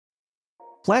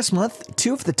Last month,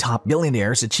 two of the top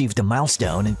billionaires achieved a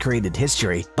milestone and created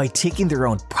history by taking their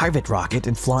own private rocket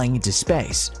and flying into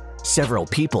space. Several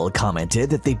people commented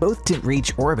that they both didn't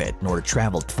reach orbit nor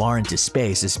traveled far into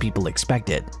space as people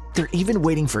expected. They're even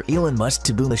waiting for Elon Musk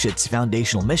to finish its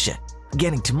foundational mission,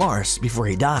 getting to Mars before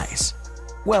he dies.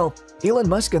 Well, Elon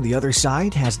Musk on the other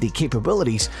side has the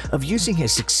capabilities of using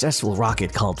his successful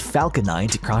rocket called Falcon 9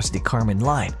 to cross the Kármán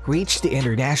line, reach the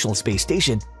International Space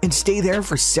Station, and stay there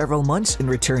for several months and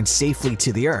return safely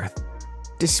to the Earth.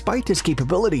 Despite his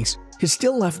capabilities, he's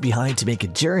still left behind to make a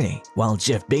journey, while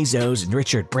Jeff Bezos and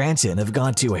Richard Branson have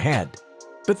gone too ahead.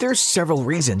 But there's several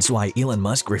reasons why Elon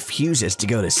Musk refuses to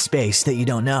go to space that you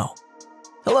don't know.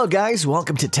 Hello guys,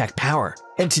 welcome to Tech Power,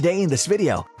 and today in this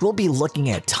video, we'll be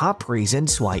looking at top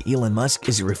reasons why Elon Musk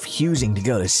is refusing to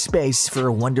go to space for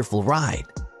a wonderful ride.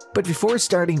 But before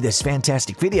starting this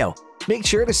fantastic video, make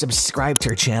sure to subscribe to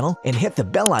our channel and hit the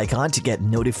bell icon to get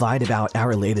notified about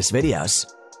our latest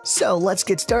videos. So let's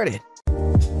get started.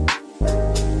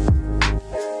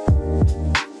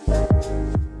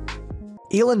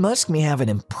 Elon Musk may have an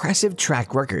impressive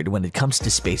track record when it comes to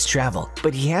space travel,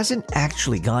 but he hasn't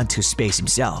actually gone to space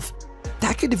himself.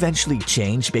 That could eventually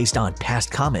change based on past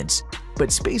comments, but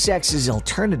SpaceX's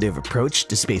alternative approach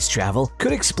to space travel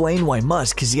could explain why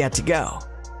Musk has yet to go.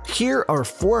 Here are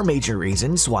 4 major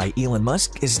reasons why Elon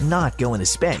Musk is not going to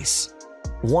space.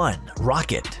 1.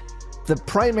 Rocket. The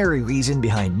primary reason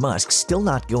behind Musk still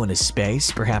not going to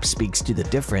space perhaps speaks to the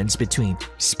difference between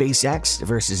SpaceX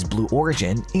versus Blue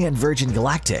Origin and Virgin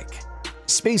Galactic.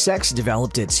 SpaceX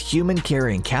developed its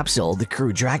human-carrying capsule, the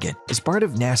Crew Dragon, as part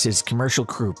of NASA's Commercial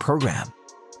Crew program.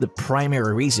 The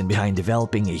primary reason behind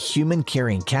developing a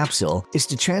human-carrying capsule is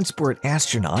to transport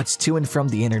astronauts to and from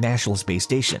the International Space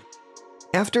Station.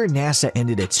 After NASA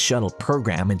ended its shuttle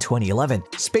program in 2011,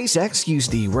 SpaceX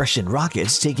used the Russian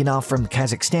rockets taken off from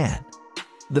Kazakhstan.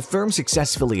 The firm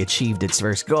successfully achieved its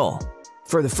first goal.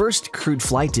 For the first crewed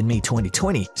flight in May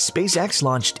 2020, SpaceX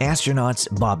launched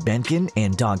astronauts Bob Behnken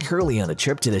and Doug Hurley on a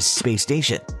trip to the space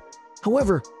station.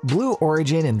 However, Blue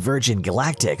Origin and Virgin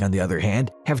Galactic, on the other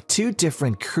hand, have 2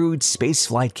 different crewed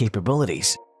spaceflight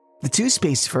capabilities. The 2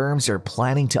 space firms are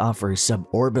planning to offer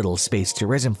suborbital space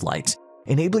tourism flights,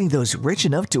 enabling those rich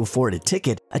enough to afford a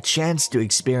ticket a chance to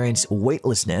experience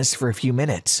weightlessness for a few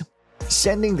minutes.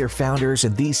 Sending their founders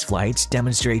on these flights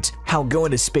demonstrates how going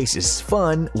to space is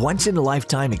fun,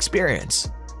 once-in-a-lifetime experience.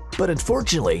 But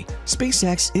unfortunately,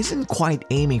 SpaceX isn't quite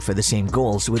aiming for the same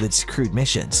goals with its crewed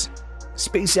missions.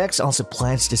 SpaceX also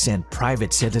plans to send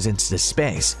private citizens to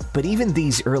space, but even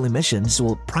these early missions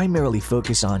will primarily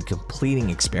focus on completing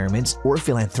experiments or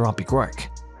philanthropic work.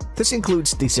 This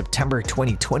includes the September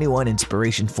 2021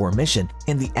 Inspiration 4 mission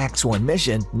and the X-1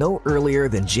 mission no earlier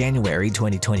than January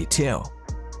 2022.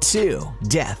 2.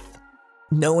 Death.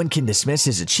 No one can dismiss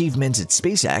his achievements at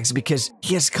SpaceX because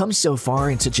he has come so far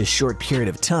in such a short period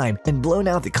of time and blown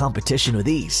out the competition with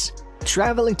ease.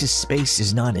 Traveling to space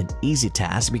is not an easy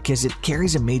task because it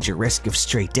carries a major risk of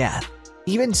straight death.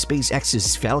 Even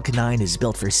SpaceX's Falcon 9 is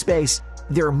built for space,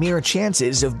 there are mere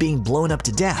chances of being blown up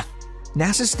to death.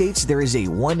 NASA states there is a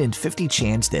 1 in 50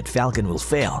 chance that Falcon will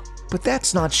fail, but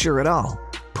that's not sure at all.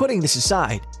 Putting this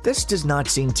aside, this does not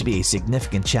seem to be a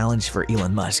significant challenge for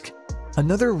Elon Musk.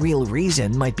 Another real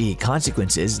reason might be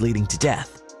consequences leading to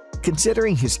death.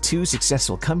 Considering his 2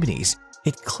 successful companies,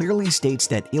 it clearly states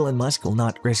that Elon Musk will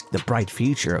not risk the bright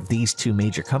future of these 2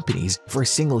 major companies for a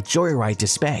single joyride to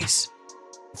space.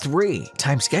 3.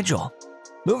 Time schedule.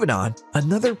 Moving on,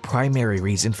 another primary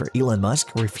reason for Elon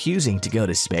Musk refusing to go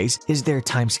to space is their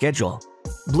time schedule.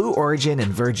 Blue Origin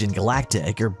and Virgin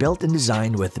Galactic are built and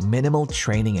designed with minimal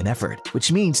training and effort,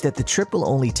 which means that the trip will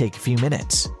only take a few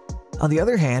minutes. On the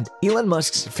other hand, Elon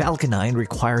Musk's Falcon 9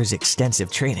 requires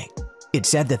extensive training. It's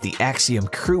said that the Axiom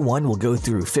Crew 1 will go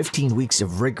through 15 weeks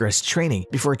of rigorous training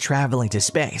before traveling to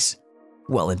space.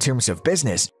 Well, in terms of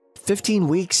business, 15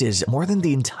 weeks is more than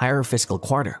the entire fiscal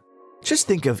quarter. Just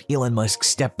think of Elon Musk's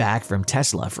step back from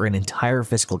Tesla for an entire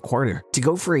fiscal quarter to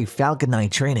go for a Falcon 9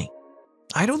 training.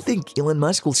 I don't think Elon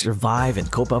Musk will survive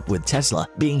and cope up with Tesla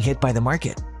being hit by the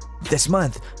market. This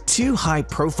month, 2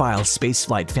 high-profile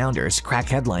spaceflight founders crack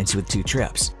headlines with 2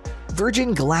 trips.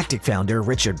 Virgin Galactic founder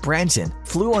Richard Branson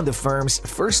flew on the firm's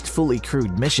first fully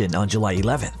crewed mission on July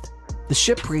 11th. The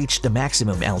ship reached a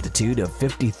maximum altitude of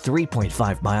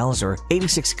 53.5 miles or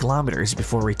 86 kilometers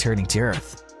before returning to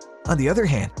Earth. On the other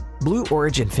hand, Blue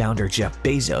Origin founder Jeff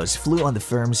Bezos flew on the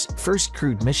firm's first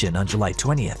crewed mission on July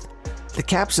 20th. The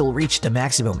capsule reached a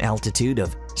maximum altitude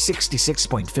of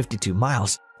 66.52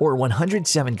 miles or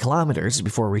 107 kilometers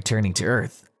before returning to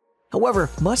Earth. However,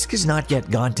 Musk has not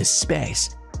yet gone to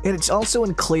space. And it's also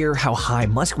unclear how high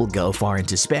Musk will go far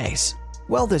into space.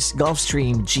 Well, this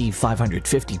Gulfstream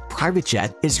G550 private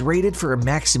jet is rated for a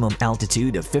maximum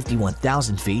altitude of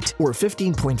 51,000 feet or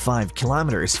 15.5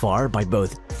 kilometers far by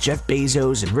both Jeff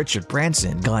Bezos and Richard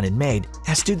Branson, Gone and Made,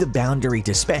 as to the boundary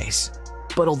to space.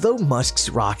 But although Musk's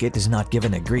rocket is not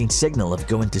given a green signal of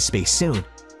going to space soon,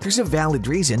 there's a valid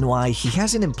reason why he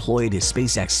hasn't employed his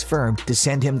SpaceX firm to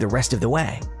send him the rest of the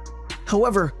way.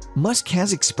 However, Musk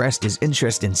has expressed his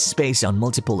interest in space on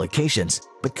multiple occasions,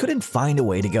 but couldn't find a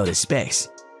way to go to space.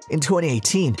 In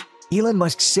 2018, Elon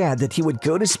Musk said that he would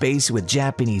go to space with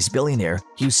Japanese billionaire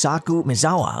Yusaku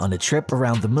Misawa on a trip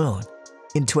around the moon.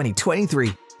 In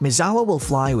 2023, Misawa will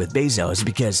fly with Bezos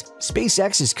because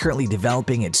SpaceX is currently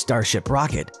developing its Starship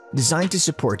rocket, designed to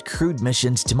support crewed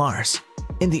missions to Mars.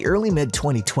 In the early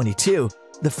mid-2022,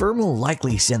 the firm will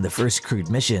likely send the first crewed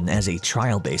mission as a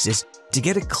trial basis to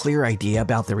get a clear idea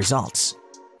about the results.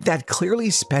 That clearly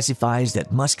specifies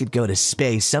that Musk could go to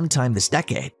space sometime this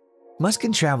decade. Musk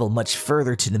can travel much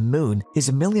further to the moon, is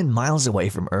 1 million miles away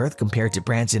from Earth compared to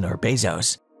Branson or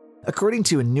Bezos. According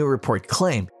to a new report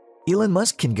claim, Elon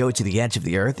Musk can go to the edge of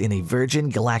the Earth in a Virgin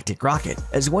Galactic rocket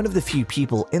as one of the few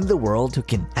people in the world who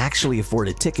can actually afford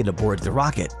a ticket aboard the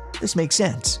rocket. This makes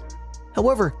sense.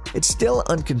 However, it's still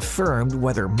unconfirmed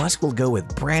whether Musk will go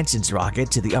with Branson's rocket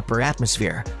to the upper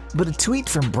atmosphere, but a tweet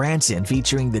from Branson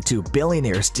featuring the two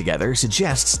billionaires together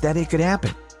suggests that it could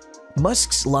happen.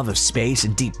 Musk's love of space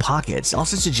and deep pockets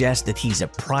also suggests that he's a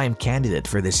prime candidate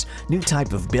for this new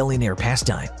type of billionaire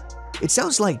pastime. It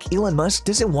sounds like Elon Musk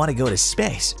doesn't want to go to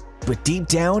space, but deep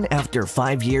down, after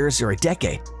 5 years or a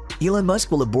decade, Elon Musk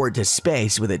will aboard to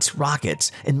space with its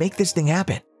rockets and make this thing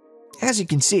happen. As you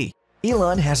can see,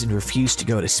 Elon hasn't refused to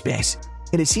go to space,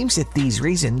 and it seems that these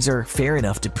reasons are fair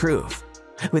enough to prove.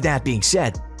 With that being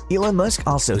said, Elon Musk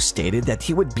also stated that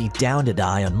he would be down to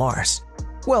die on Mars.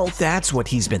 Well, that's what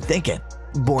he's been thinking.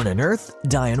 Born on Earth,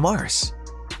 die on Mars.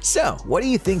 So, what do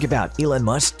you think about Elon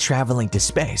Musk traveling to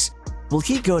space? Will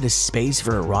he go to space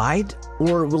for a ride,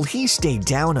 or will he stay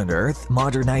down on Earth,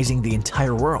 modernizing the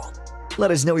entire world?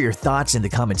 Let us know your thoughts in the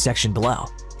comment section below,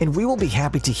 and we will be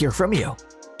happy to hear from you.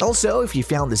 Also, if you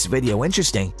found this video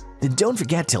interesting, then don't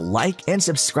forget to like and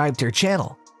subscribe to our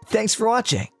channel. Thanks for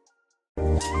watching.